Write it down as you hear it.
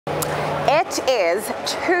It is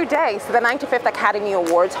 2 days to the 95th Academy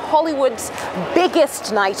Awards, Hollywood's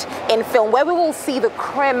biggest night in film, where we will see the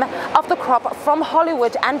cream of the crop from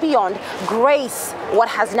Hollywood and beyond grace what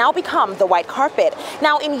has now become the white carpet.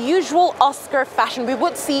 Now, in usual Oscar fashion, we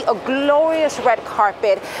would see a glorious red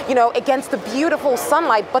carpet, against the beautiful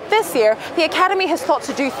sunlight. But this year, the Academy has thought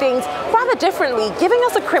to do things rather differently, giving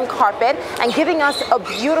us a cream carpet and giving us a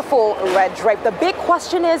beautiful red drape. The big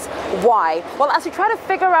question is why? Well, as we try to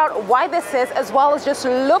figure out why this is, as well as just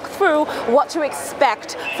look through what to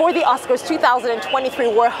expect for the Oscars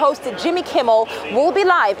 2023, where host Jimmy Kimmel will be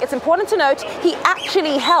live, it's important to note he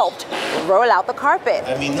actually helped roll out the carpet.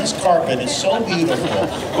 I mean, this carpet is so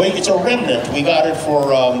beautiful. Wait, it's a remnant. We got it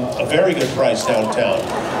for a very good price downtown.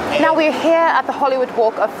 Now we're here at the Hollywood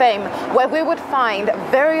Walk of Fame, where we would find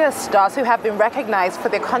various stars who have been recognized for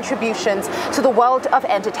their contributions to the world of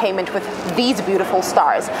entertainment with these beautiful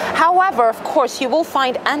stars. However, of course, you will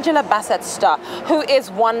find Angela Bassett's star, who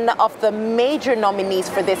is one of the major nominees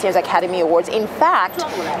for this year's Academy Awards. In fact,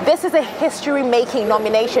 this is a history-making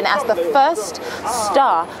nomination as the first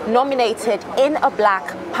star nominated in a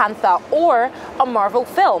Black Panther or a Marvel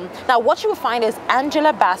film. Now, what you will find is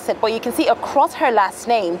Angela Bassett, what you can see across her last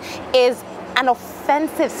name, is an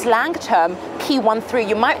offensive slang term, P13.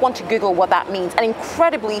 You might want to Google what that means. An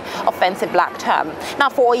incredibly offensive black term. Now,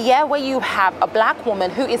 for a year where you have a black woman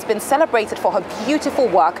who has been celebrated for her beautiful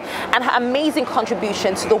work and her amazing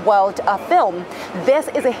contribution to the world of film, this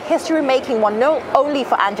is a history-making one, not only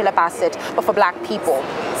for Angela Bassett, but for black people.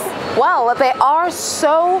 Well, there are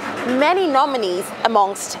so many nominees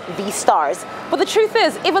amongst these stars. But the truth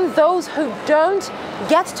is, even those who don't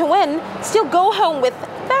get to win still go home with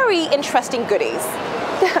very interesting goodies.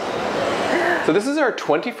 So this is our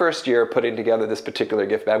 21st year putting together this particular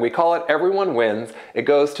gift bag. We call it Everyone Wins. It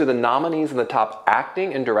goes to the nominees in the top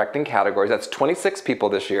acting and directing categories. That's 26 people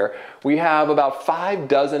this year. We have about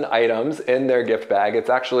 6 items in their gift bag. It's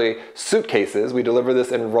actually suitcases. We deliver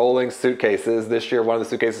this in rolling suitcases. This year, one of the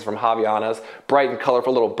suitcases from Havaianas, bright and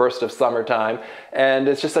colorful little burst of summertime. And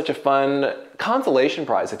it's just such a fun consolation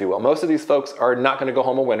prize, if you will. Most of these folks are not going to go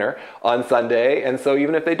home a winner on Sunday, and so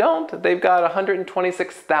even if they don't, they've got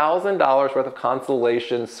 $126,000 worth of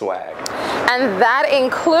consolation swag. And that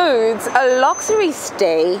includes a luxury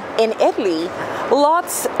stay in Italy,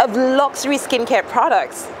 lots of luxury skincare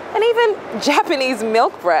products, and even Japanese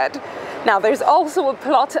milk bread. Now, there's also a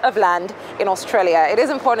plot of land in Australia. It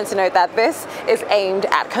is important to note that this is aimed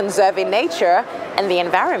at conserving nature and the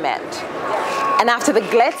environment. And after the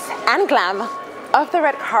glitz and glam of the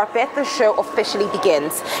red carpet, the show officially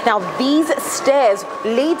begins. Now, these stairs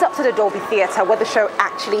leads up to the Dolby Theatre where the show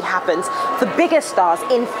actually happens. The biggest stars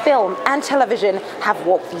in film and television have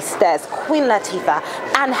walked these stairs. Queen Latifah,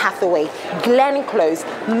 Anne Hathaway, Glenn Close,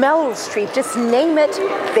 Meryl Streep, just name it,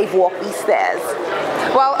 they've walked these stairs.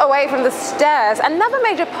 Well, away from the stairs, another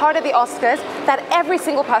major part of the Oscars that every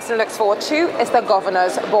single person looks forward to is the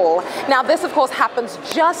Governor's Ball. Now, this, of course, happens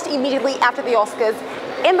just immediately after the Oscars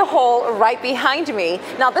in the hall right behind me.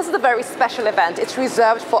 Now, this is a very special event. It's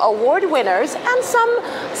reserved for award winners and some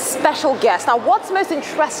special guests. Now, what's most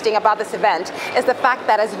interesting about this event is the fact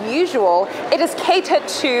that, as usual, it is catered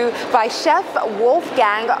to by Chef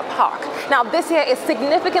Wolfgang Puck. Now, this year is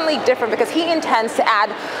significantly different because he intends to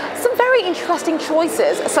add some very interesting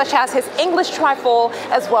choices, such as his English trifle,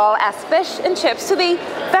 as well as fish and chips to the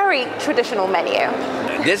very traditional menu.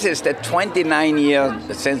 This is the 29th year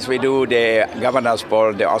since we do the Governor's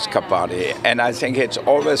Ball, the Oscar party, and I think it's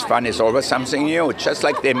always fun. It's always something new. Just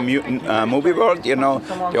like the movie world,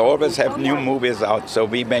 they always have new movies out. So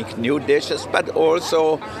we make new dishes, but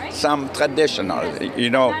also some traditional.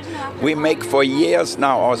 We make for years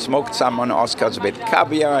now our smoked salmon Oscars with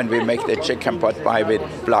caviar, and we make the chicken pot pie with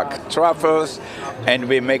black truffles, and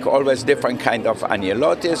we make always different kind of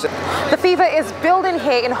agnolottis. The fever is building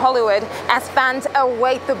here in Hollywood as fans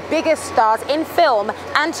await the biggest stars in film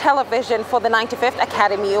and television for the 95th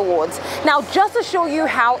Academy Awards. Now, just to show you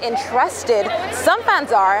how interested some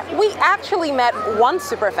fans are, we actually met one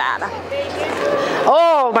super fan.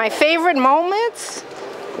 Oh, my favorite moments?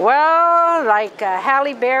 Well, like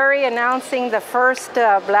Halle Berry announcing the first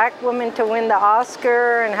black woman to win the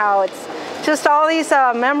Oscar, and how it's just all these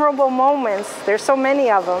memorable moments. There's so many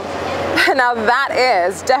of them. Now, that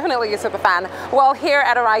is definitely a super fan. Well, here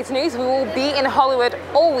at Arise News, we will be in Hollywood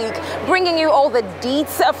all week, bringing you all the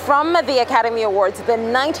deets from the Academy Awards, the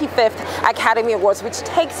 95th Academy Awards, which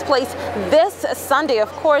takes place this Sunday.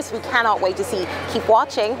 Of course, we cannot wait to see. Keep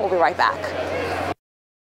watching. We'll be right back.